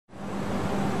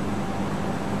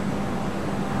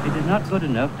It is not good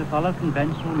enough to follow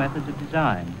conventional methods of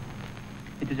design.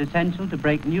 It is essential to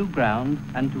break new ground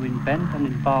and to invent and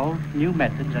evolve new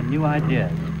methods and new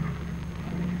ideas.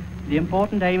 The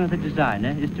important aim of the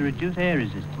designer is to reduce air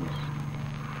resistance.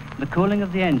 The cooling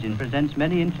of the engine presents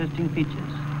many interesting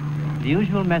features. The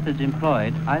usual methods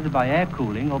employed, either by air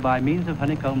cooling or by means of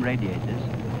honeycomb radiators,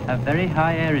 have very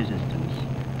high air resistance.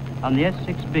 On the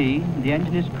S.6B, the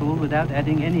engine is cooled without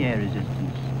adding any air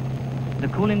resistance. The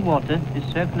cooling water is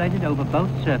circulated over both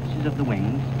surfaces of the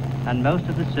wings and most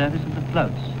of the surface of the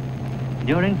floats.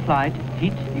 During flight,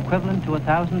 heat equivalent to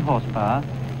 1,000 horsepower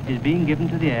is being given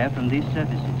to the air from these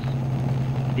surfaces.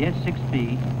 The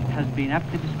S.6B has been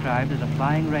aptly described as a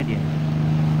flying radiator.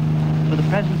 For the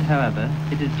present, however,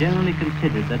 it is generally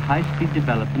considered that high-speed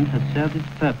development has served its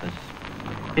purpose.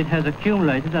 It has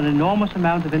accumulated an enormous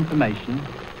amount of information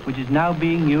which is now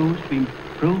being used to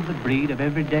improve the breed of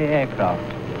everyday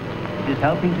aircraft. It is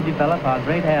helping to develop our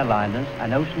great airliners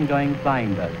and ocean-going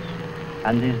flying boats,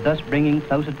 and is thus bringing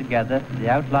closer together the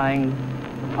outlying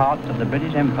parts of the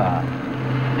British Empire.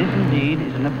 This indeed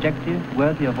is an objective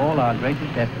worthy of all our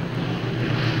greatest efforts.